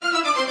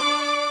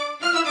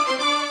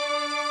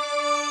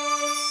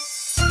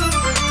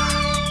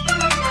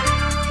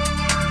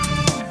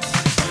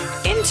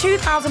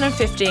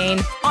2015,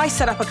 I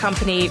set up a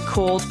company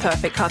called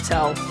Perfect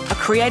Cartel, a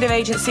creative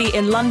agency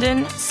in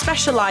London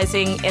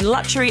specializing in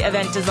luxury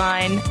event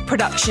design,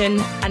 production,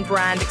 and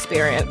brand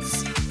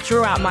experience.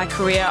 Throughout my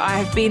career, I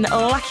have been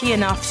lucky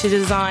enough to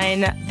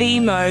design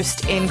the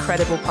most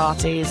incredible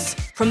parties.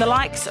 From the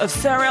likes of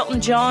Sir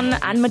Elton John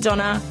and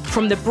Madonna,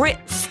 from the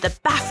Brits, the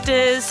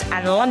BAFTAs,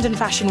 and London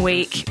Fashion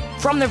Week,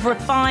 from the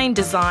refined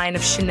design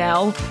of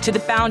Chanel to the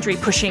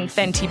boundary-pushing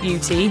Fenty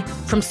Beauty,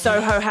 from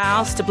Soho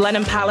House to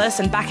Blenheim Palace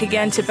and back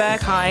again to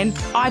Berghain,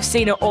 I've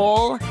seen it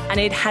all, and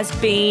it has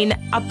been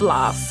a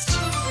blast.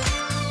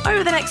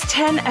 Over the next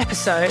 10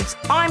 episodes,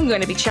 I'm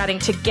going to be chatting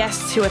to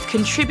guests who have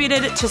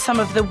contributed to some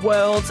of the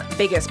world's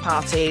biggest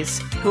parties,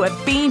 who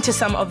have been to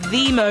some of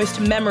the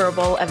most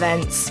memorable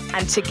events,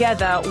 and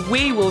together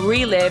we will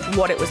relive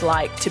what it was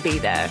like to be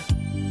there.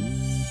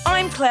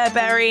 I'm Claire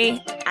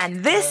Berry,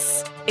 and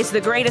this is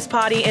The Greatest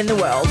Party in the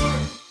World.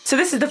 So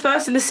this is the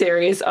first in the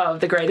series of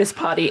The Greatest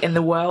Party in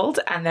the World,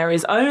 and there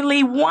is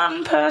only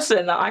one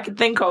person that I can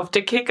think of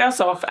to kick us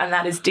off, and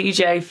that is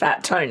DJ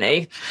Fat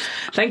Tony.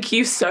 Thank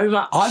you so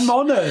much. I'm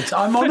honoured.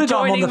 I'm on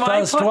the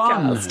first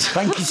one.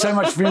 Thank you so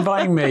much for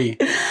inviting me.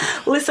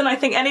 Listen, I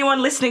think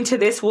anyone listening to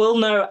this will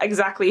know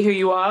exactly who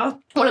you are.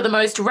 One of the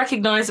most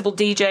recognisable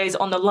DJs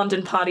on the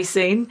London party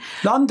scene.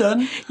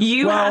 London?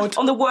 Have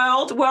on the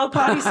world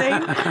party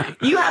scene.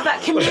 You have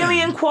that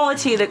chameleon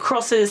quality that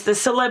crosses the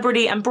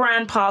celebrity and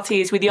brand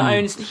parties with your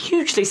own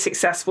hugely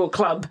successful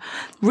club.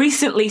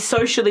 Recently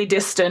socially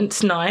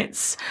distant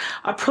nights.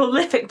 A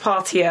prolific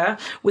partier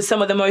with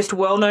some of the most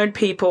well-known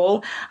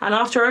people. And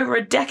after over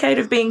a decade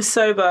of being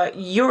sober,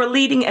 you're a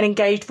leading and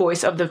engaged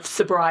voice of the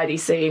sobriety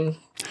scene.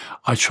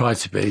 I try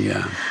to be,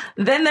 yeah.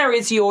 Then there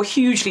is your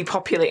hugely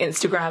popular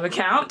Instagram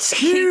account.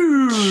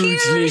 Hugely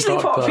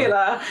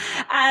popular.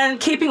 And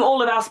keeping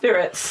all of our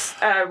spirits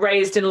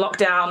raised in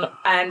lockdown.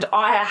 And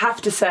I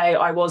have to say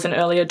I was an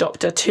early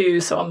adopter too,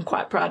 so I'm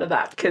quite proud of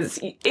that. Because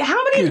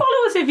how many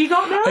followers have you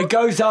got now? It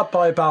goes up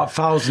by about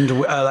 1,000,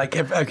 like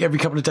every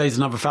couple of days,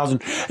 another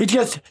 1,000.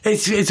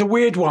 It's a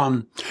weird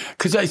one.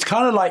 Because it's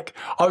kind of like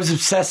I was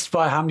obsessed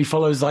by how many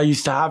followers I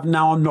used to have.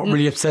 Now I'm not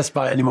really obsessed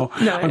by it anymore.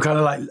 No. I'm kind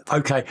of like,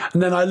 okay.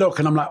 And then I look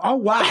and I'm like, oh,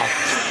 wow.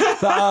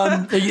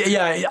 But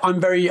yeah,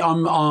 I'm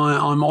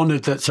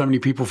honoured that so many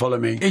people follow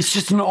me. It's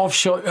just an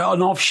offshoot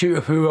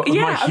of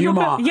my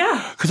humour.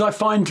 Yeah. Because I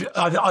find,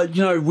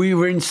 we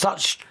were in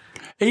such...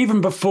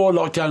 Even before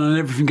lockdown and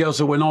everything else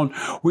that went on,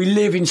 we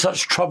live in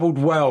such troubled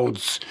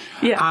worlds.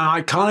 Yeah. And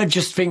I kind of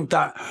just think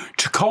that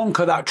to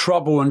conquer that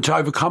trouble and to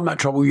overcome that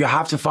trouble, you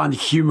have to find the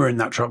humour in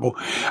that trouble.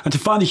 And to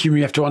find the humour,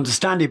 you have to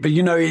understand it. But,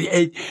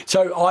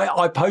 so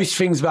I post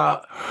things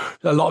about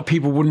a lot of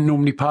people wouldn't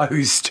normally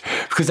post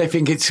because they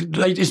think it's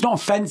not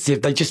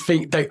offensive. They just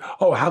think,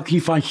 how can you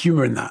find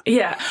humour in that?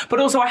 Yeah. But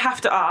also I have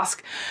to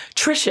ask,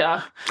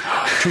 Trisha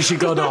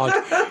Goddard.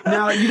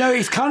 Now,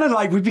 it's kind of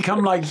like we've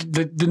become like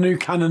the new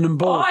Cannon and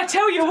Ball. Oh, I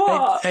tell you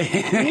what,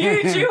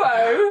 new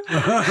duo.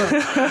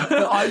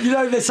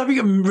 There's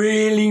something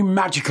really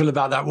magical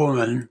about that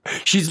woman.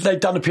 They've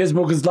done a Piers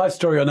Morgan's life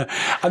story on her,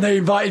 and they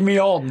invited me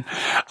on,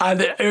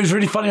 and it was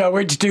really funny. I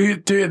went to do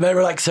it, and they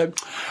were like, "So,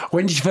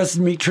 when did you first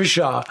meet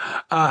Trisha?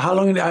 How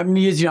many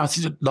years? I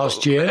said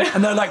last year."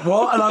 And they're like,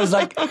 "What?" And I was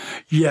like,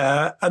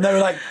 "Yeah." And they were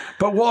like,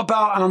 "But what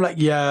about?" And I'm like,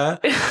 "Yeah."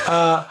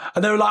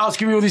 And they were like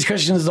asking me all these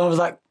questions, and I was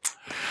like,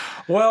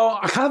 well,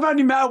 I kind of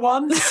only met her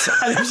once,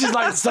 and it was just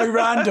like so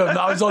random that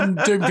I was on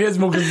doing Piers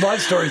Morgan's life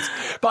stories.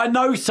 But I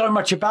know so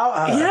much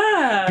about her.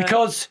 Yeah.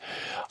 Because,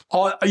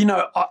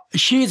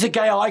 she is a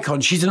gay icon.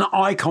 She's an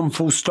icon,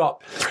 full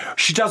stop.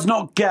 She does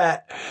not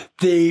get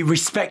the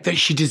respect that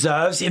she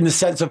deserves in the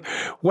sense of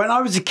when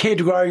I was a kid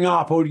growing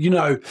up, or,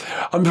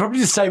 I'm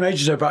probably the same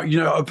age as her, but,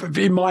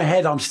 in my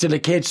head, I'm still a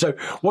kid. So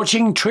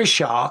watching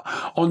Trisha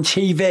on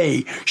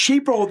TV, she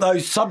brought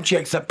those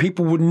subjects that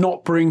people would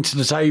not bring to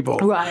the table.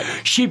 Right.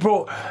 She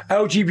brought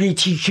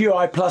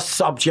LGBTQI plus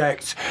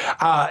subjects,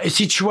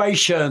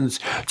 situations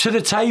to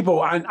the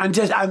table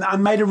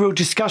and made a real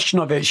discussion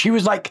of it. She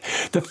was like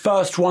the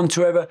first one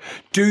to ever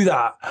do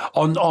that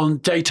on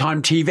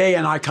daytime TV,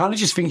 and I kind of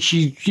just think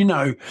she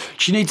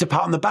needs a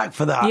pat on the back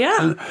for that.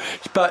 Yeah.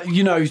 But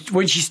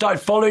when she started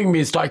following me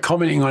and started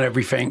commenting on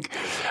everything,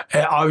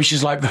 I was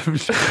just like,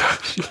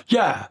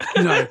 yeah,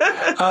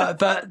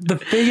 But the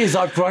thing is,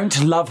 I've grown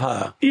to love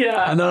her.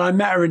 Yeah. And then I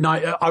met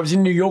her I was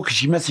in New York, and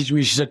she messaged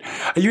me. She said,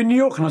 "Are you in New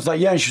York?" And I was like,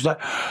 "Yeah." And she was like,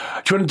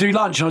 "Do you want to do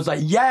lunch?" And I was like,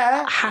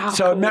 "Yeah."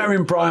 So cool. I met her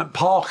in Bryant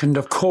Park, and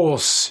of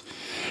course,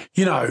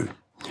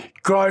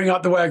 growing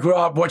up the way I grew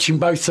up, watching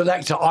Bo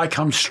Selector, I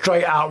come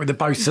straight out with the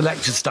Bo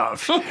Selector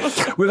stuff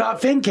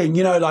without thinking,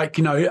 and I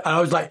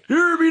was like,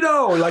 here we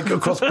go, like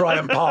across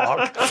Bryant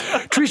Park,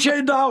 Trisha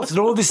in the house and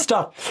all this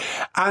stuff.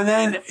 And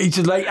then it's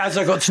like, as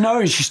I got to know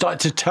her, she started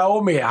to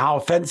tell me how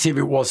offensive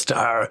it was to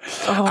her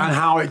and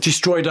how it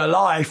destroyed her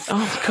life.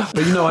 Oh, God.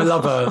 But, I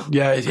love her.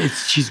 Yeah,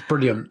 she's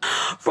brilliant.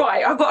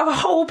 Right, I've got a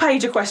whole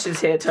page of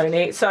questions here,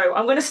 Tony. So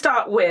I'm going to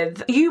start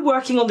with you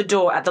working on the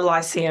door at the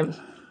Lyceum.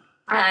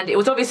 And it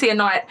was obviously a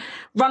night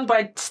run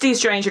by Steve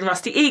Strange and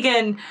Rusty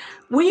Egan.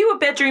 Were you a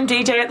bedroom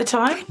DJ at the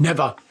time?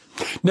 Never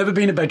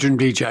been a bedroom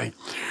DJ.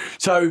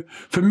 So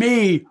for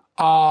me,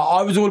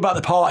 I was all about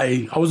the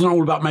party. I wasn't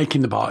all about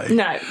making the party.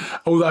 No.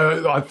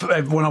 Although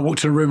when I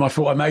walked in a room, I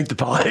thought I made the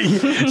party.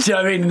 Do you know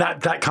what I mean?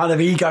 That kind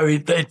of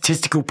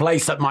egotistical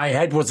place that my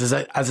head was as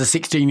a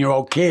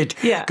 16-year-old kid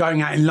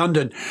going out in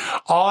London.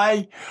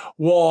 I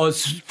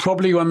was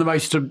probably one of the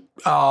most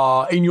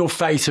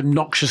in-your-face,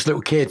 obnoxious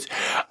little kids.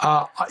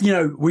 I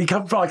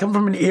come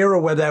from an era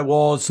where there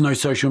was no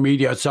social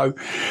media. So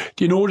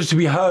in order to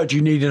be heard,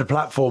 you needed a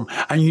platform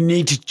and you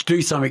needed to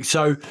do something.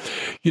 So,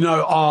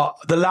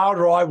 the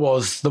louder I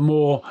was, the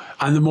more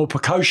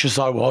precocious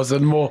I was,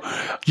 and the more,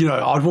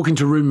 I'd walk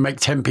into a room and make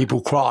 10 people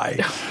cry.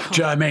 Do you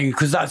know what I mean?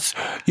 Because that's,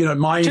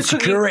 my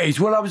insecurities.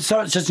 Well, I was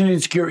such an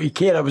insecurity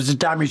kid. I was a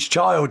damaged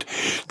child.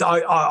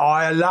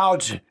 I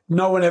allowed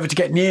no one ever to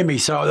get near me.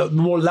 So the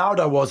more loud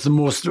I was, the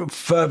more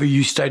further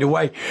you stayed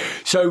away.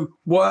 So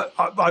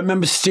I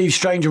remember Steve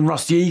Strange and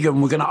Rusty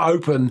Egan were going to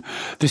open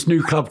this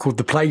new club called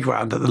The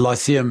Playground at the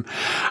Lyceum.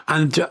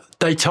 And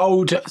they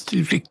told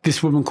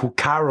this woman called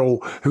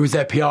Carol, who was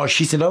their PR,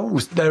 she said,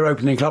 they're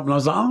opening a club. And I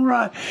was like, all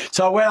right.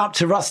 So I went up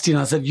to Rusty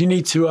and I said, you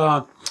need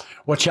to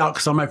watch out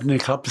because I'm opening a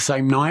club the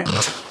same night.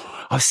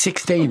 I was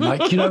 16, you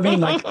know what I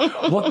mean?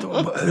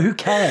 Who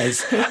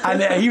cares?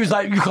 And he was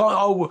like, you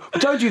can't,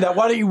 don't do that.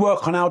 Why don't you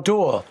work on our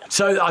door?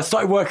 So I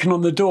started working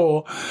on the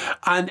door,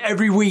 and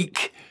every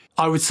week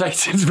I would say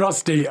to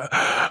Rusty,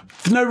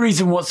 for no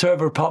reason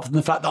whatsoever apart from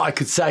the fact that I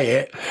could say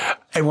it,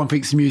 everyone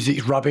thinks the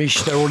music's rubbish,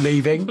 they're all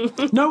leaving.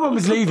 No one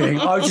was leaving.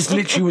 I just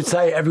literally would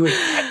say it every week,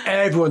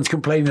 everyone's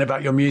complaining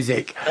about your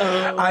music.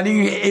 And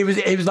he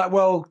was like,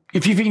 well,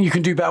 if you think you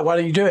can do better, why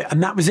don't you do it?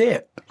 And that was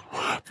it.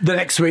 The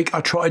next week,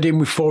 I tried in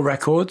with 4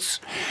 records,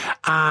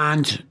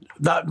 and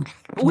that...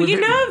 Were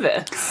you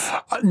nervous?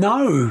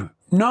 No,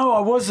 I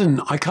wasn't.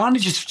 I kind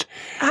of just...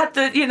 Had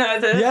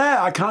Yeah,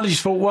 I kind of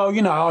just thought, well,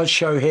 I'll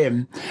show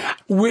him.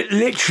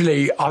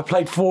 Literally, I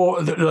played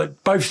both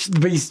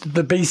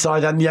the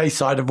B-side and the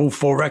A-side of all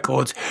 4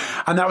 records,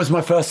 and that was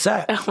my first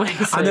set.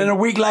 Amazing. And then a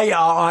week later,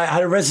 I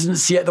had a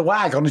residency at the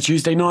WAG on a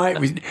Tuesday night.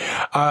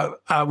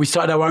 We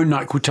started our own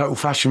night called Total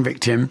Fashion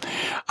Victim,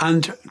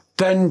 and...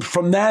 Then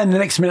from there, and the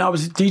next minute, I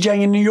was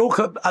DJing in New York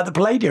at the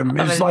Palladium.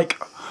 It was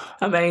like...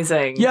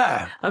 Amazing.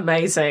 Yeah.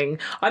 Amazing.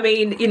 I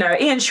mean,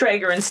 Ian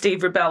Schrager and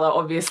Steve Ribella,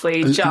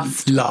 obviously,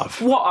 just... Love.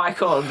 What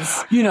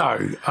icons.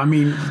 I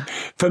mean,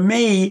 for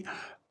me...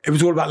 It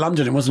was all about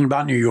London. It wasn't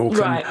about New York.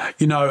 Right.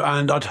 And,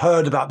 and I'd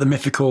heard about the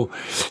mythical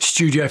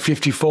Studio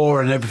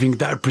 54 and everything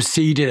that had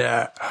preceded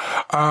it.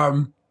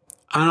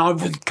 And I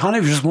kind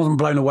of just wasn't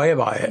blown away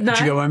by it. No,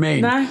 do you know what I mean?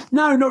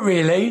 No, not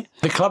really.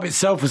 The club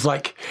itself was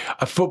like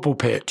a football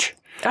pitch.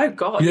 Oh,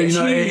 God.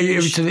 It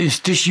was this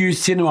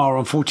disused cinema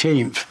on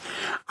 14th.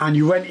 And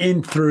you went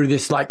in through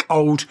this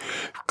old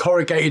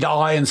corrugated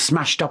iron,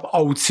 smashed up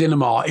old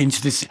cinema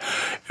into this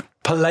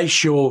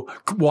palatial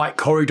white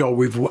corridor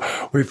with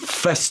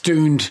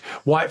festooned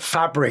white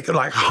fabric,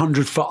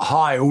 100 foot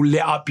high, all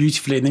lit up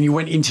beautifully. And then you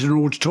went into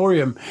an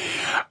auditorium,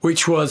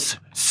 which was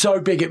so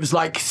big. It was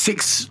like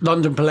 6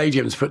 London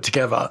Palladiums put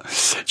together,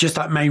 just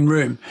that main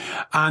room.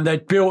 And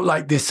they'd built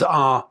this,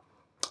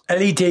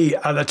 LED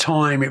at the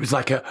time, it was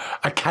like a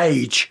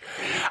cage.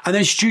 And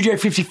then Studio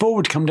 54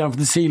 would come down from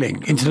the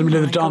ceiling into the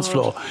middle of the dance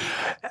floor.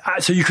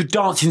 So you could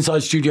dance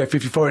inside Studio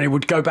 54 and it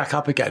would go back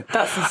up again.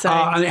 That's insane.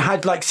 And it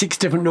had 6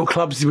 different little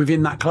clubs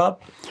within that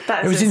club.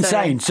 It was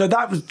insane. So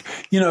that was,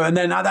 and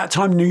then at that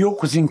time, New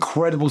York was an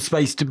incredible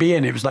space to be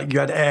in. It was you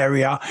had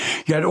Area,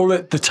 you had all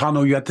the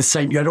Tunnel, you had the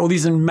Saint, you had all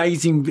these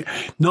amazing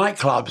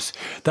nightclubs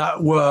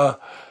that were...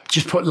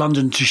 just put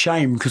London to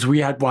shame because we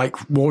had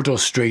Wardour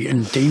Street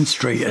and Dean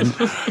Street and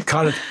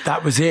kind of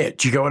that was it.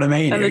 Do you get what I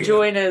mean? And the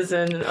Joiners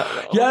and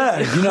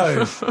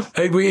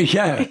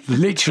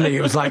literally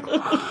it was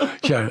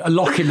a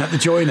lock-in at the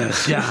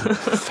Joiners. Yeah.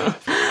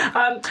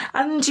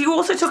 And you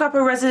also took up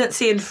a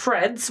residency in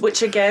Fred's,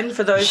 which again,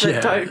 for those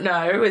that don't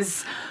know,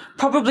 is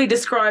probably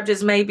described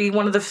as maybe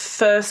one of the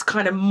first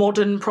kind of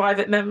modern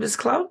private members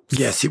clubs.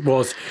 Yes, it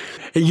was.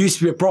 It used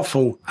to be a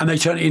brothel and they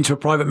turned it into a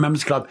private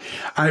members club,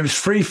 and it was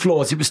 3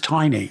 floors. It was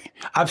tiny,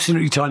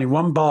 absolutely tiny.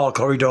 1 bar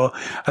corridor,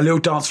 a little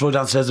dance floor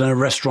downstairs and a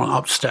restaurant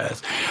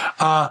upstairs.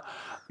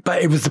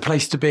 But it was the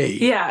place to be.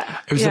 Yeah.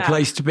 It was the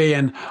place to be.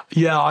 And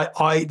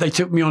they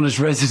took me on as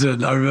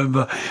resident, I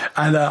remember.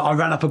 And I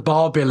ran up a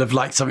bar bill of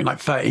something like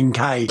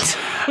 13K.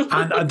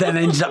 and then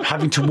ended up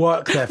having to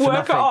work there for nothing.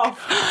 Work it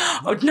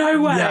off. Oh,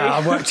 no way. Yeah,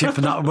 I worked there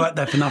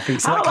for nothing.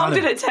 So how long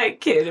did it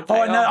take you to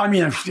pay off? I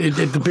mean,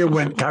 the bill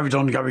carried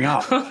on going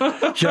up. Do you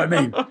know what I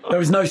mean? There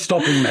was no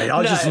stopping me.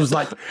 I just was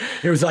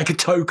it was like a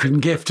token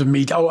gift of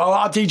me.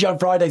 I'll DJ on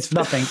Fridays for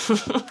nothing. Do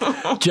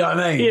you know what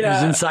I mean? Yeah. It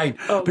was insane.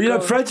 Oh,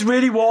 but, Fred's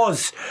really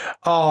was...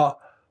 a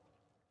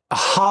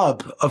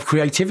hub of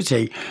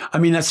creativity. I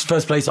mean, that's the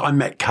first place I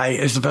met Kate.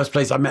 It's the first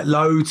place I met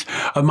loads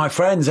of my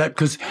friends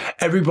because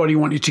everybody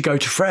wanted to go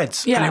to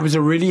Fred's. Yeah. And it was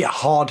a really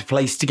hard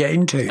place to get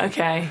into.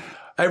 Okay.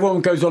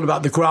 everyone goes on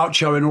about the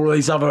Groucho and all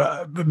these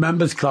other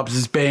members clubs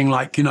as being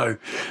like, you know,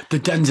 the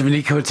dens of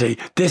iniquity.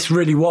 This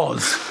really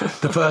was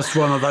the first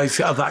one of those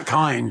of that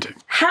kind.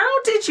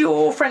 How did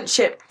your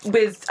friendship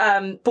with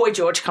Boy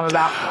George come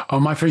about? Oh,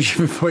 my friendship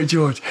with Boy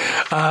George.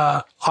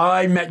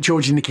 I met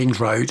George in the King's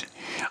Road.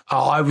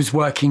 I was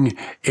working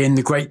in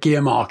the Great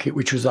Gear Market,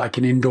 which was like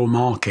an indoor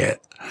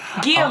market.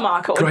 Gear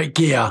market? Great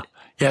Gear.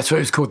 Yeah, that's what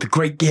it was called, the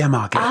Great Gear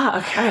Market. Ah,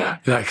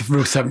 okay. Like a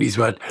real 70s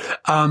word.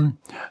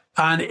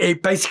 And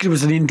it basically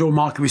was an indoor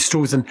market with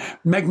stalls. And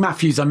Meg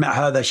Matthews, I met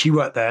her there. She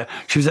worked there.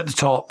 She was at the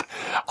top.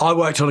 I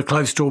worked on a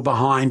closed store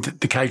behind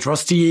the cage.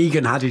 Rusty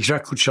Egan had his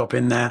record shop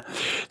in there.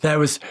 There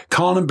was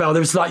Carn & Bell.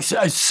 There was like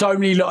so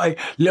many like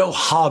little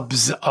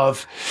hubs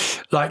of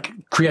like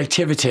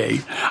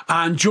creativity.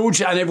 And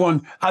George and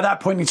everyone at that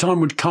point in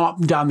time would come up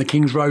and down the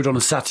King's Road on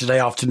a Saturday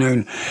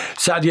afternoon.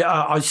 Saturday,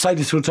 I say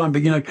this all the time,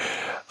 but you know,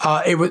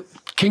 it was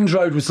King's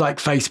Road was like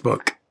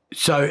Facebook.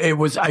 So it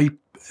was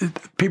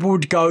people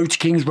would go to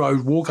King's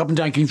Road, walk up and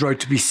down King's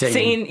Road to be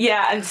seen.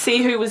 Yeah, and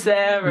see who was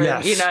there. And,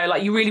 yes. You know,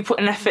 like you really put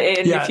an effort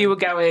in if you were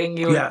going.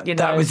 You know.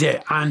 That was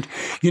it. And,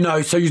 you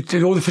know, so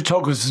all the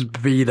photographers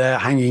would be there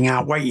hanging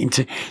out, waiting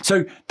to...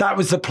 So that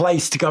was the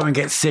place to go and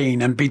get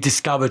seen and be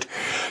discovered.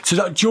 So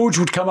that George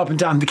would come up and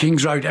down the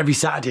King's Road every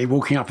Saturday,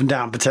 walking up and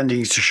down, pretending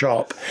he's to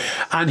shop.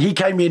 And he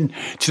came in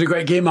to the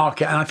Great Gear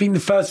Market. And I think the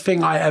first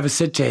thing I ever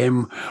said to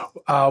him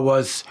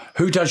was,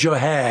 "Who does your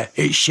hair?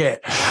 It's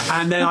shit."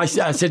 And then I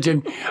said to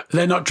him,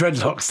 "They're not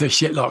dreadlocks, they're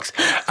shitlocks."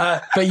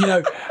 But, you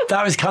know,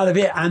 that was kind of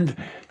it. And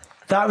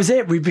that was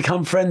it. We've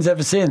become friends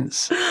ever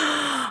since.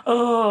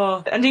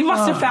 Oh, and he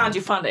must have found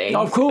you funny.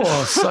 Of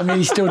course. I mean,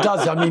 he still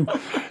does. I mean,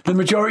 the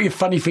majority of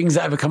funny things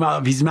that ever come out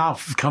of his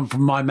mouth have come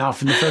from my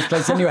mouth in the first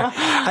place anyway.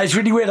 And it's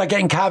really weird. I get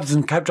in cabs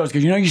and cab drivers go,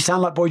 "You know, you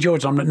sound like Boy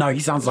George." I'm like, "No, he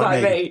sounds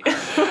like me."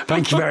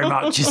 Thank you very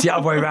much. It's the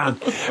other way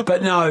around.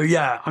 But no,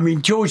 yeah. I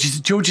mean, George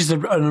is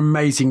an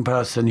amazing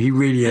person. He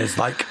really is.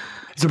 Like,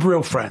 he's a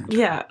real friend.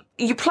 Yeah.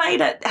 You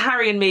played at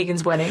Harry and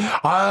Meghan's wedding.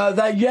 Well,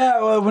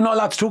 we're not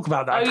allowed to talk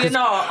about that. Oh, you're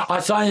not? I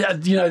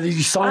signed, you know,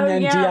 you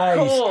sign NDAs. Yeah,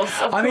 of course.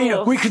 I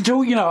mean, we could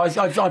talk, you know,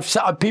 I've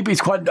said, people,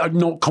 it's quite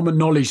not common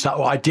knowledge that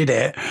I did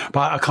it,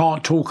 but I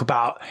can't talk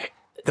about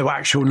the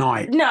actual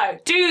night. No.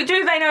 Do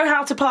they know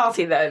how to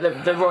party, though,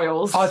 the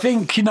royals? I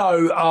think, you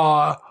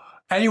know,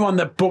 anyone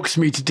that books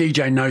me to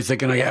DJ knows they're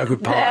going to get a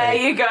good party. There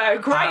you go.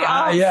 Great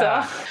answer.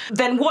 Yeah.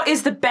 Then what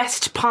is the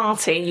best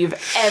party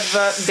you've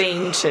ever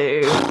been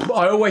to?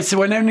 I always say,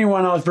 when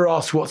anyone ever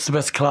asks what's the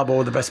best club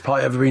or the best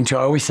party I've ever been to,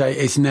 I always say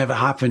it's never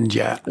happened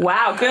yet.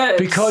 Wow, good.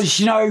 Because,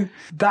 you know,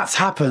 that's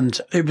happened.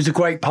 It was a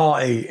great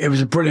party. It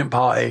was a brilliant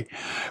party.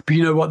 But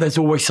you know what? There's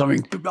always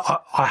something,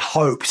 I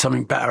hope,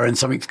 something better and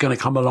something's going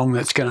to come along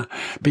that's going to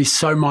be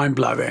so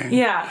mind-blowing.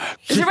 Yeah.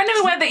 Is there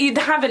anywhere that you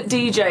haven't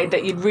DJ'd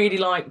that you'd really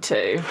like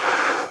to?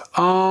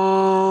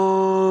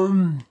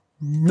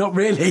 Not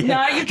really.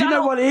 No, you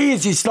know what it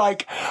is? It's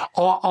like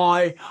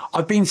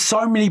I've been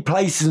so many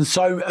places and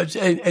so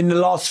in the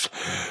last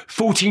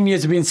 14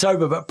 years of being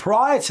sober. But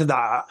prior to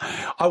that,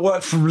 I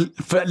worked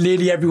for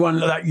nearly everyone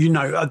that you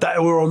know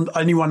that were on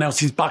anyone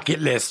else's bucket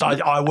list.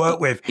 I work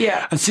with.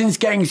 Yeah. And since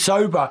getting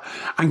sober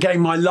and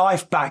getting my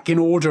life back in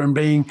order and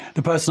being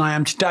the person I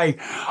am today,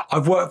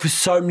 I've worked for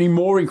so many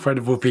more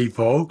incredible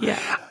people. Yeah.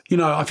 You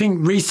know, I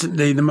think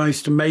recently the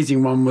most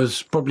amazing one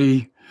was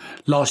probably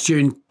last year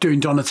in doing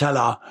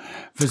Donatella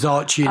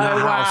Versace in her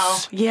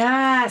house. Wow.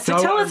 Yeah. So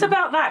tell us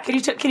about that. Can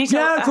you tell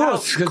yeah, of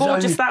course, how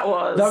gorgeous that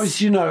was? That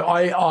was, you know,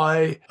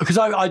 because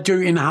I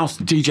do in-house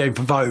DJing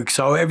for Vogue.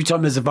 So every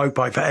time there's a Vogue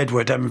party for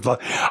Edward,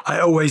 I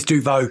always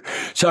do Vogue.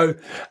 So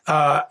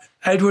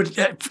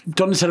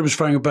Donatella was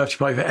throwing a birthday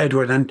party for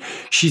Edward, and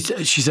she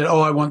said,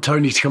 "Oh, I want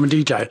Tony to come and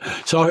DJ."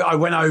 So I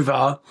went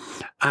over,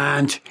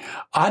 and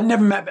I had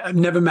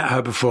never met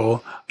her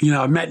before. You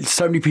know, I met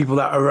so many people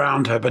that are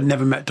around her, but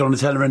never met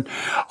Donatella. And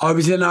I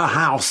was in her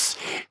house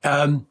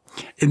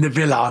in the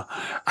villa,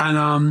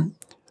 and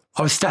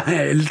I was standing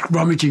there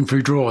rummaging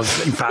through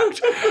drawers. In fact,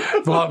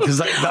 well, because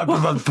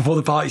before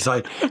the party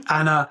started,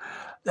 and.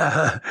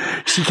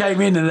 She came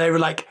in and they were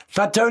like,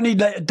 "Fat Tony,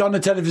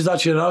 Donatella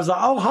Versace," and I was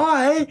like, "Oh,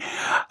 hi."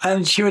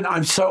 And she went,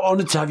 "I'm so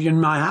honoured to have you in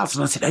my house."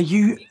 And I said, "Are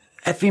you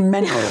effing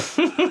mental?"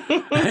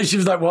 And she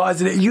was like, "Why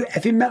isn't it? Are you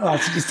effing mental?" I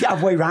said, "It's the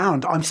other way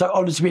round. I'm so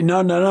honoured to be."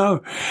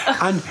 No.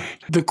 And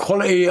the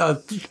quality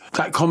of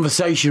that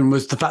conversation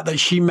was the fact that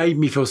she made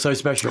me feel so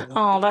special.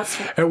 Oh, that's...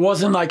 It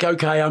wasn't like,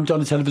 "Okay, I'm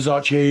Donatella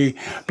Versace,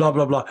 blah,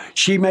 blah, blah."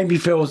 She made me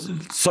feel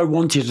so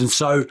wanted and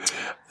so...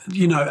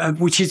 You know,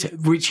 which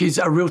is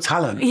a real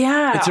talent.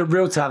 Yeah. It's a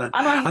real talent.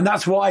 And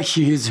that's why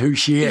she is who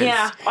she is.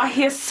 Yeah, I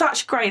hear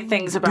such great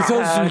things about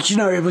her. Because, you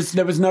know,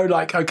 there was no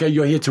like, "Okay,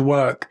 you're here to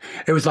work."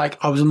 It was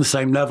like, I was on the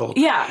same level.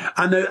 Yeah.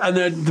 And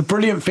the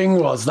brilliant thing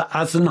was that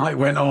as the night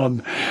went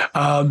on,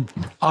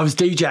 I was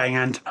DJing,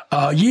 and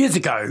years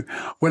ago,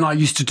 when I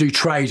used to do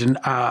trade, and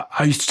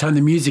I used to turn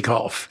the music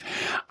off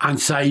and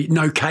say,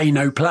 "No K,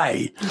 no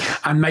play,"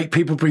 and make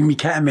people bring me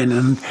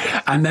ketamine,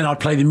 and then I'd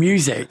play the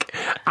music.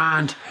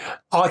 And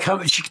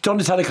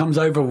Donatella comes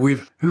over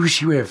with, who was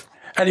she with?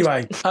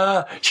 Anyway,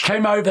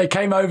 they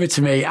came over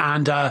to me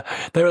and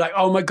they were like,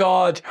 oh my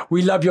God,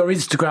 we love your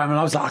Instagram. And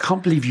I was like, I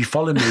can't believe you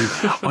follow me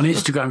on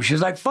Instagram. She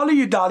was like, follow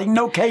you, darling,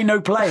 no K,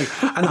 no play.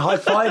 And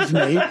high-fived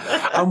me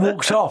and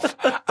walked off.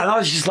 And I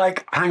was just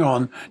like, hang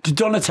on, did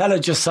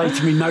Donatella just say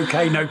to me, no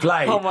K, no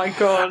play? Oh my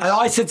God. And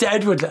I said to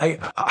Edward,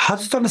 like, how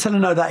does Donatella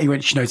know that? He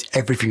went, she knows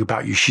everything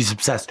about you. She's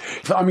obsessed.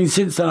 I mean,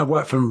 since then I've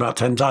worked for him about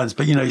 10 times,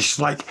 but she's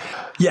like,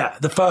 yeah,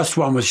 the first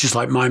one was just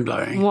like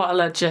mind-blowing. What a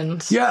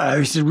legend. Yeah,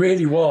 it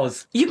really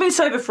was. You've been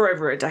sober for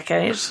over a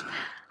decade.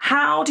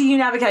 How do you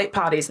navigate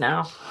parties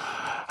now?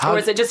 Or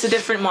is it just a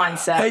different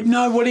mindset?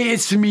 No, what it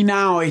is for me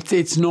now,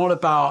 it's not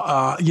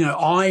about,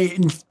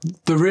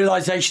 the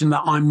realisation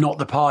that I'm not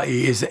the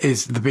party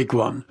is the big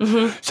one.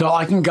 Mm-hmm. So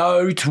I can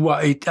go to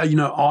work,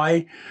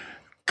 I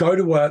go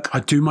to work, I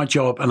do my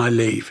job and I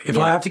leave. If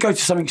I have to go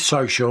to something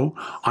social,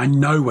 I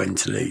know when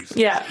to leave.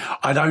 Yeah.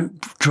 I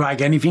don't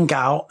drag anything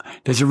out.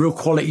 There's a real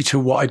quality to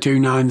what I do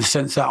now in the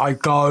sense that I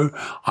go,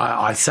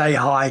 I say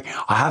hi,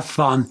 I have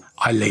fun,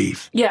 I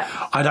leave. Yeah.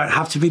 I don't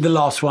have to be the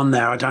last one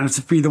there. I don't have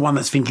to be the one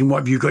that's thinking, what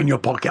have you got in your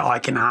pocket I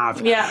can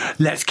have? Yeah.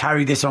 Let's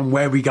carry this on.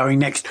 Where are we going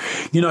next?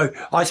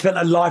 I spent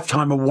a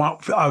lifetime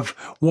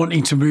of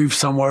wanting to move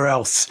somewhere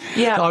else.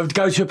 Yeah. I would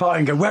go to a party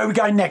and go, where are we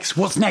going next?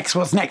 What's next?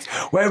 What's next?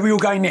 Where are we all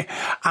going next?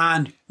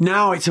 And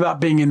now it's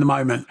about being in the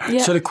moment.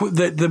 Yeah. So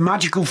the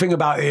magical thing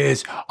about it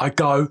is I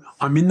go,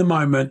 I'm in the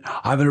moment,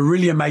 I'm having a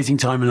really amazing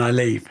time and I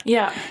leave.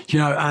 Yeah.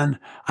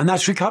 And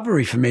that's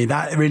recovery for me.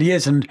 That really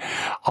is. And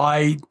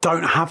I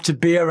don't have to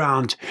be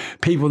around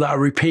people that are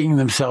repeating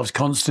themselves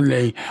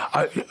constantly,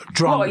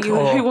 drunk.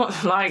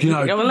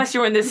 Unless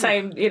you're in the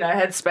same,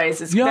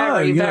 headspace, it's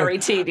very, very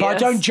tedious. But I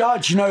don't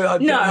judge,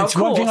 it's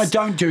one thing I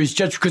don't do is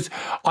judge because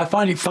I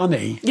find it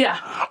funny. Yeah.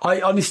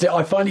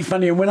 I find it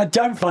funny. And when I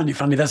don't find it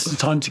funny, that's the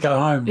time to go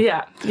home.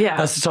 Yeah, yeah.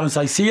 That's the time to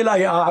say, see you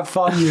later, have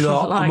fun, you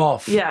lot, I'm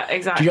off. Yeah,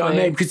 exactly. Do you know what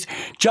I mean? Because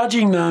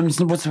judging them,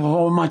 what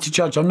am I to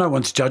judge? I'm no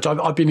one to judge.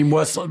 I've been in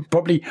worse,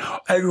 probably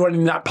everyone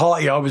in that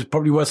party, I was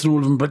probably worse than all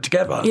of them put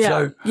together. Yeah,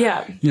 so,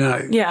 yeah.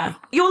 Yeah.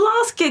 Your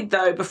last gig,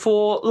 though,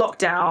 before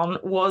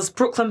lockdown was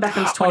Brooklyn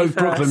Beckham's 21st. Oh,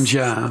 Brooklyn's,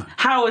 yeah.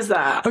 How was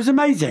that? It was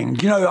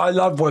amazing. I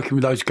love working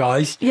with those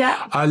guys.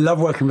 Yeah. I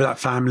love working with that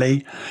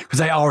family because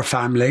they are a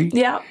family.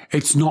 Yeah.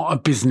 It's not a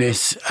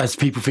business as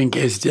people think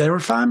it is. They're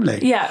a family.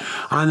 Yeah.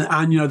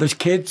 And those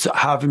kids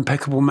have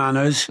impeccable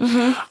manners.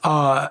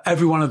 Mm-hmm.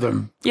 Every one of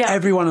them. Yeah.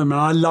 Every one of them.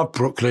 And I love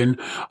Brooklyn.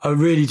 I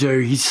really do.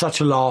 He's such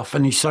a laugh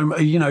and he's so,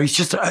 he's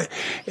just,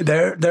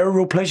 they're a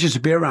real pleasure to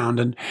be around.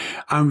 And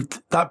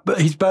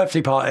his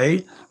birthday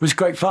party was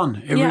great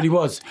fun. It really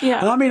was.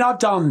 Yeah. And I mean, I've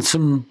done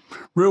some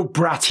real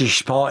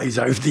brattish parties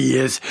over the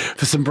years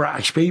for some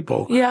brattish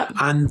people. Yeah.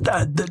 And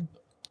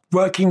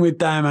working with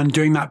them and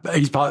doing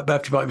his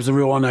birthday party was a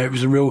real honour. It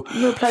was a real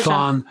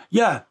fun.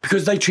 Yeah,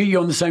 because they treat you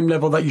on the same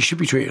level that you should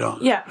be treated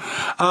on. Yeah.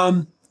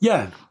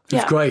 It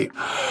was great.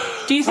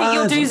 Do you think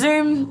you'll do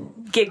Zoom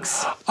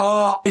gigs?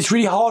 It's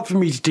really hard for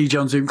me to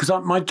DJ on Zoom because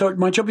my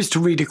job is to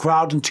read a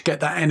crowd and to get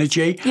that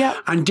energy. Yeah.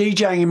 And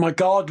DJing in my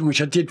garden,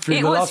 which I did through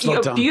the last lockdown. It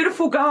was a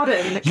beautiful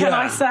garden, can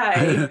I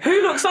say? Do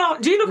you look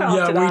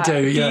after that? Yeah,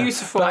 we do. Yeah.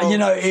 Beautiful. But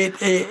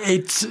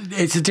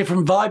it's a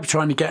different vibe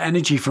trying to get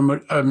energy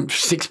from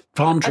 6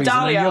 palm trees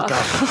and a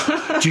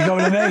yucca. Do you know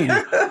what I mean?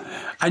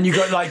 And you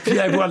got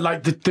everyone,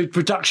 the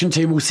production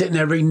team all sitting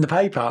there reading the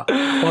paper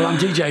while I'm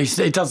DJ.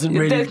 It doesn't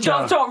really. It's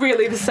not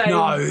really the same.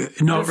 No,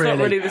 not really.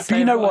 Not really the same. But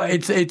you know what?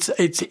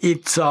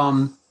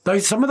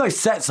 It's some of those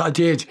sets I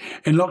did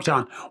in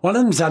lockdown. One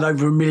of them's had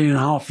over 1.5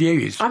 million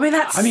views. I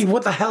mean,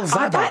 what the hell's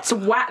that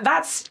about?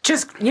 That's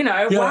just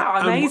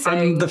wow, amazing.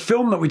 And the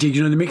film that we did,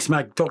 the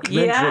Mixmag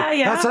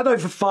documentary, that's had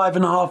over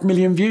 5.5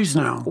 million views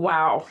now.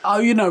 Wow.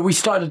 Oh, we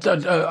started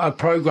a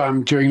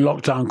program during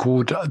lockdown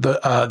called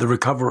the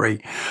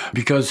Recovery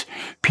because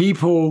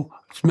people.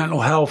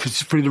 Mental health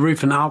is through the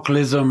roof, and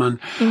alcoholism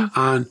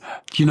and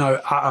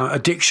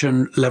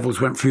addiction levels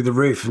went through the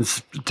roof,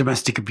 and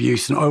domestic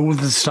abuse and all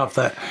the stuff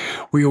that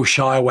we all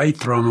shy away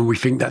from and we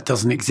think that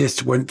doesn't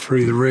exist went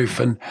through the roof.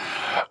 And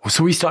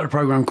so we started a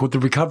program called The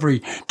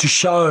Recovery to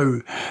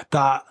show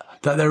that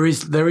there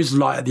is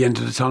light at the end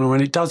of the tunnel,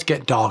 and it does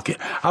get dark.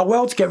 Our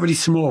worlds get really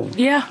small.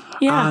 Yeah,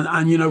 yeah.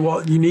 And you know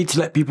what? You need to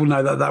let people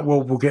know that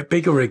world will get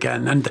bigger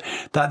again, and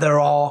that there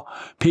are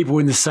people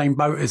in the same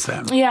boat as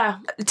them. Yeah.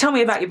 Tell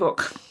me about your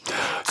book.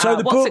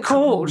 So what's it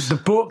called? The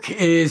book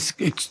is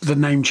the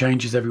name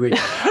changes every week.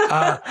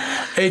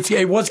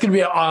 It was going to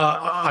be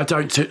I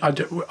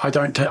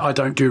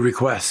don't do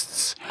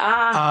requests.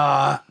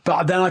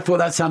 But then I thought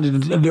that sounded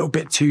a little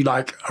bit too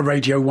like a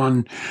Radio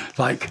 1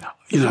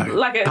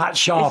 Pat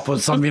Sharp or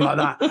something like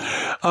that.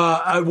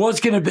 It was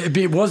going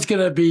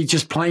to be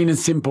just plain and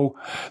simple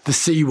the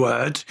C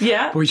word,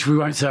 which we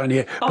won't say on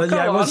here. But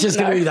it was just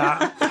going to be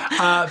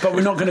that. But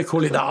we're not going to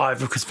call it that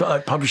either because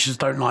publishers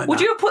don't like that.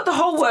 Would you have put the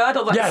whole word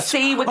or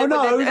C with the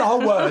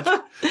whole word?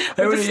 With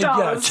the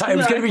stars? It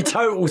was going to be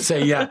total C,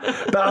 yeah.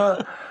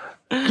 But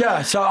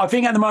Yeah, so I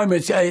think at the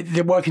moment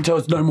they're working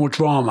towards No More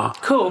Drama.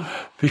 Cool.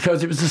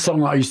 Because it was a song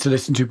that I used to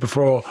listen to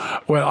before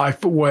when I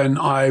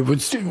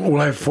would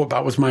all I ever thought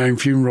about was my own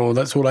funeral.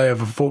 That's all I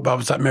ever thought about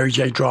was that Mary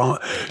J.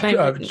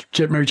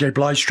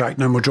 Blige track,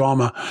 No More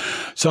Drama.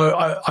 So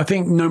I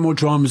think No More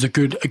Drama is a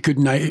good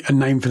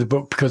name for the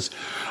book because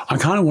I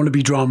kind of want to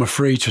be drama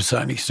free to a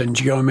certain extent.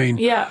 Do you know what I mean?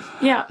 Yeah.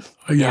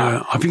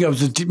 I think I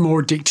was more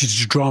addicted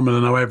to drama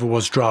than I ever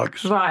was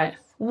drugs. Right.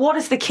 What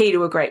is the key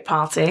to a great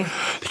party?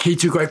 The key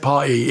to a great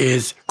party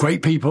is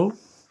great people.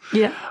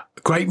 Yeah.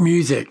 Great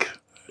music.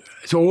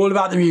 It's all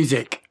about the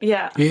music.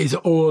 Yeah. It is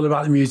all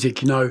about the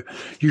music. You know,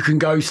 you can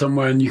go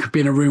somewhere and you could be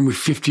in a room with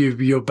 50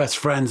 of your best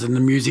friends and the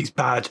music's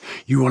bad.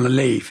 You want to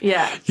leave.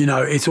 Yeah. You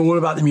know, it's all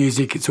about the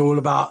music. It's all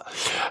about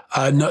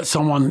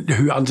someone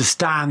who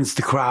understands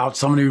the crowd,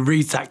 someone who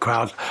reads that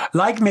crowd.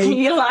 Like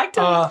me. You liked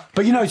it.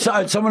 But, you know,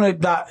 someone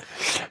that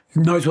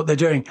knows what they're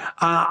doing.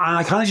 And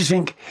I kind of just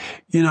think,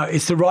 you know,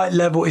 it's the right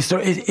level. It's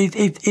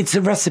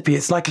a recipe.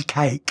 It's like a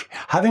cake.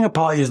 Having a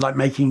party is like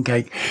making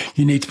cake.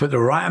 You need to put the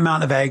right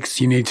amount of eggs.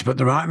 You need to put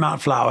the right amount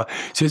of flour.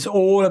 So it's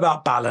all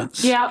about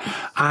balance. Yeah.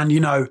 And, you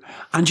know,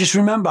 and just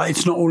remember,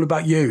 it's not all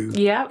about you.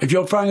 Yeah. If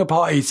you're throwing a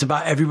party, it's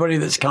about everybody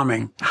that's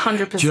coming.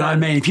 100%. Do you know what I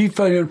mean? If you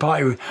throw a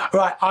party with, all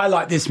right, I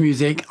like this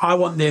music. I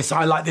want this.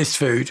 I like this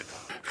food.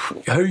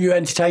 Who are you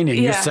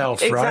entertaining?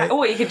 Yourself, right?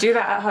 Or you could do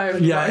that at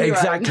home. Yeah,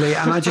 exactly.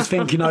 And I just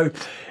think, you know,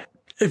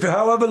 if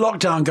however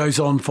lockdown goes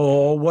on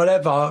for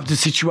whatever the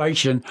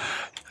situation,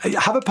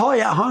 have a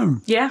party at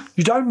home. Yeah.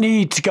 You don't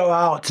need to go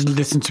out to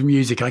listen to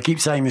music. I keep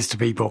saying this to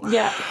people.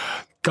 Yeah.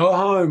 Go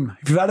home.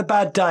 If you've had a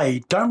bad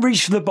day, don't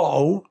reach for the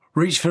bottle.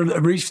 Reach for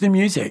the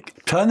music.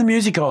 Turn the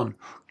music on.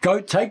 Go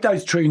take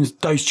those tunes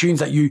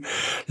that you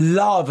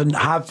love and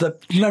have the,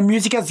 you know,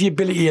 music has the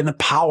ability and the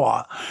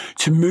power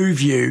to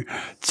move you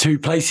to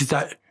places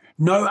that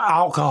no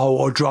alcohol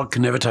or drug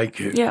can ever take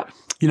you. Yeah.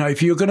 You know,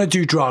 if you're going to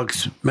do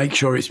drugs, make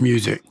sure it's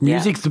music.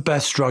 Music's the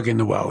best drug in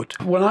the world.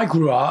 When I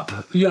grew up,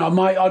 you know,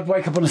 I'd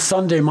wake up on a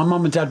Sunday and my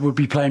mum and dad would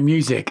be playing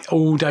music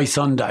all day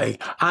Sunday.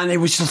 And it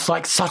was just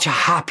like such a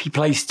happy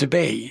place to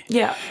be.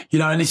 Yeah. You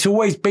know, and it's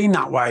always been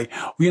that way.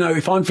 You know,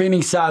 if I'm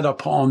feeling sad, I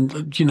put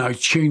on, you know,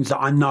 tunes that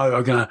I know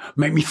are going to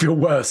make me feel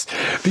worse.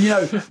 But, you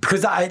know,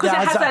 because it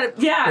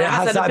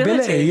has that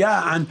ability.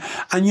 Yeah.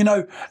 And, you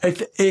know,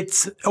 if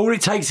it's all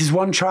it takes is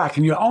one track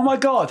and you're, oh my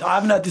God, I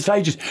haven't heard this for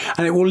ages.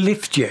 And it will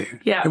lift you.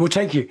 Yeah. It will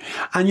take you.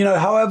 And, you know,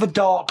 however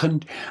dark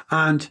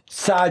and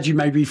sad you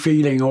may be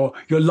feeling or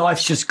your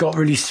life's just got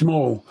really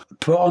small,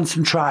 put on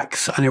some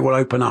tracks and it will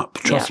open up.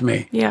 Trust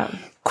me. Yeah.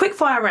 Quick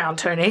fire round,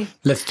 Tony.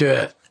 Let's do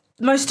it.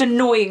 Most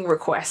annoying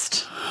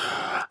request?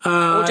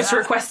 Or just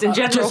request in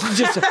general?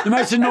 Just the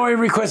most annoying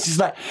request is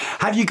like,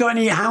 have you got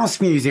any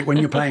house music when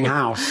you're playing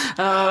house?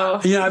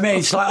 Oh. You know what I mean?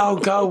 It's like, oh,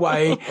 go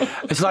away.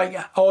 It's like,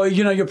 oh,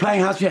 you know, you're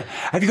playing house music.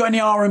 Have you got any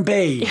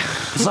R&B?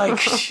 It's like,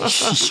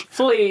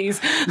 please.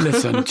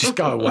 Listen, just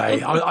go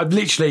away. I've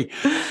literally,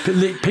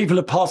 people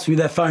have passed me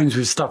their phones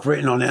with stuff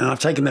written on it and I've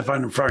taken their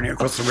phone and thrown it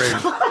across the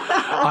room.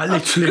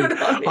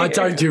 I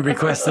don't do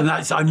requests and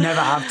I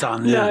never have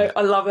done. Yeah. No,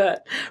 I love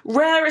it.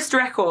 Rarest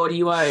record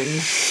you own?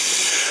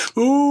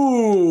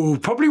 Ooh,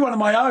 probably one of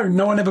my own.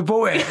 No one ever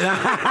bought it.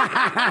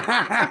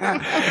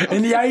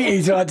 In the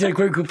 80s when I did a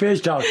group called Pierce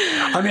Child.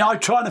 I mean, I'm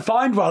trying to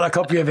find a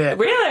copy of it.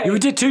 Really? Yeah, we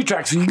did 2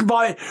 tracks. You can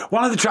buy,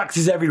 one of the tracks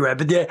is everywhere,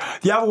 but the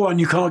other one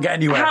you can't get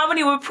anywhere. How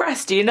many were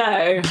pressed, do you know?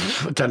 I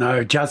don't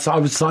know. I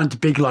was signed to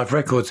Big Life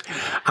Records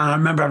and I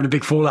remember having a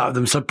big fallout with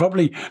them, so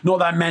probably not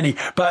that many.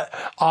 But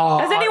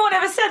has anyone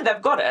ever said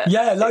they've got it?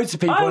 Yeah, loads of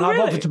people. Oh, and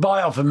really? I've offered to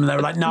buy it off them and they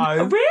were like,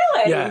 no.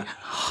 Really? Yeah.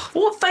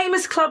 What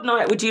famous club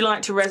night would you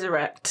like to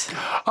resurrect?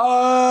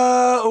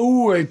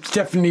 It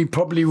definitely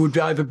probably would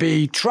either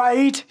be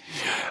Trade,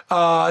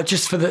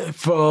 just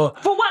for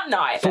one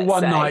night. For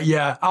one night,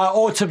 yeah.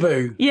 Or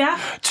Taboo. Yeah.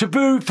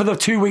 Taboo for the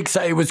 2 weeks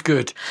that it was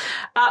good.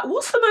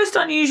 What's the most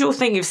unusual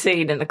thing you've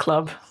seen in the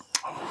club?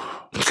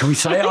 Can we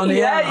say it on the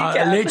Yeah, air? you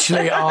can.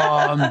 Literally,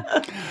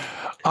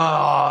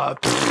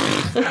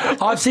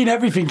 I've seen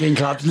everything in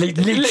clubs.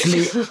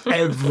 Literally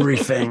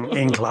everything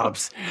in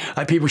clubs.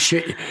 Like people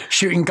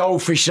shooting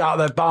goldfish out of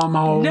their bum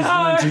holes.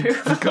 No.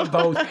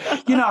 Bowls.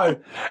 You know,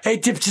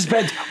 it just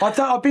depends.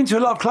 I've been to a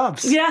lot of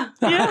clubs. Yeah.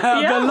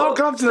 I've been to a lot of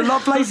clubs and a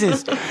lot of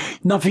places.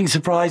 Nothing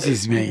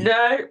surprises me.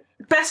 No.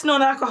 Best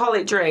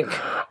non-alcoholic drink?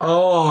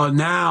 Oh,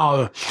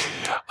 now.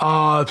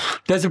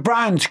 There's a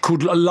brand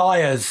called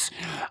Liars,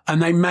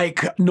 and they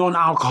make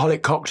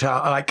non-alcoholic cocktail,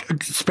 like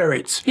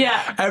spirits.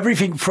 Yeah.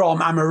 Everything from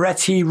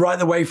amaretti right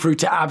the way through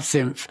to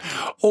absinthe.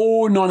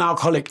 All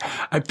non-alcoholic.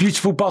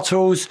 Beautiful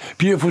bottles,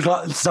 beautiful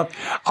stuff.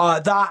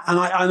 That,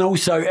 and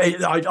also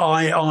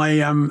I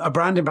am a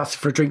brand ambassador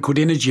for a drink called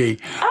Energy,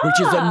 which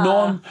is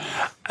a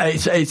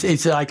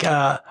it's like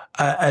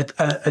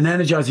an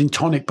energizing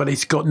tonic, but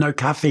it's got no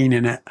caffeine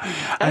in it.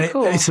 And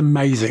cool. It's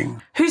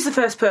amazing. Who's the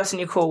first person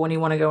you call when you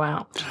want to go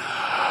out?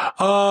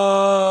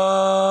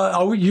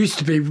 I used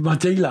to be my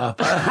dealer.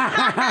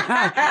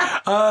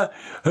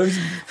 Who's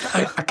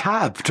a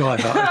cab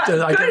driver,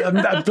 like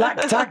a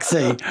black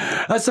taxi.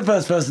 That's the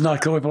first person I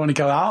call if I want to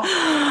go out.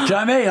 you know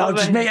what I mean? I'll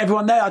just meet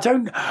everyone there.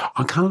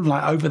 I'm kind of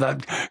like over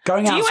that.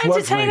 Going out Do you to work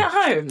entertain at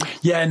home?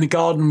 Yeah, in the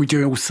garden we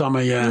do it all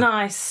summer, yeah.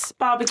 Nice.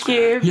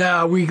 Barbecue?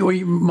 Yeah,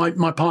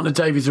 my partner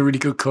Dave is a really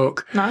good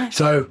cook. Nice.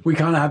 So we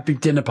kind of have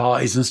big dinner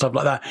parties and stuff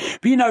like that.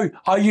 But you know,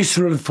 I used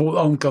to have thought,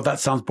 oh God, that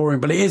sounds boring,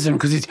 but it isn't,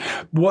 because it's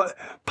what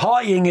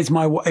partying is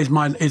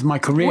my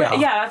career. Well,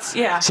 yeah,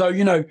 yeah. So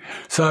you know,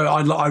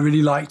 I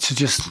really like to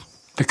just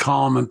the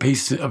calm and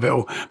peace of it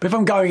all. But if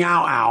I'm going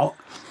out,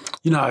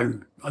 you know,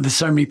 there's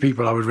so many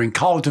people I would ring.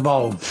 Carl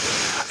Duvall,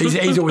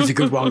 he's always a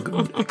good one.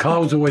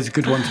 Carl's always a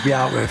good one to be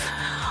out with.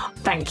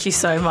 Thank you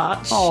so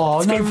much. Oh,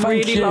 it's been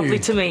really lovely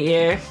to meet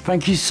you.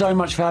 Thank you so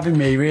much for having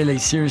me, really,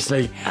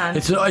 seriously.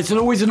 It's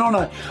always an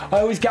honour. I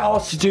always get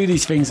asked to do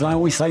these things and I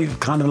always say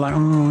kind of like, oh,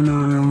 no,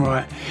 I'm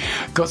right.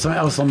 Got something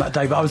else on that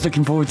day, but I was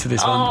looking forward to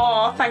this one.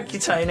 Oh, thank you,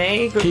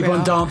 Tony. Good Keep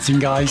on dancing,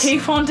 guys.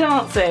 Keep on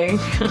dancing.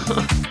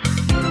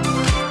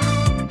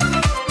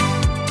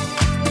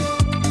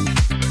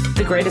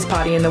 The Greatest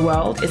Party in the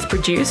World is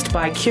produced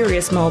by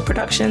Curious Mole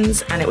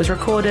Productions and it was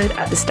recorded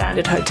at the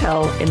Standard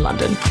Hotel in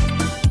London.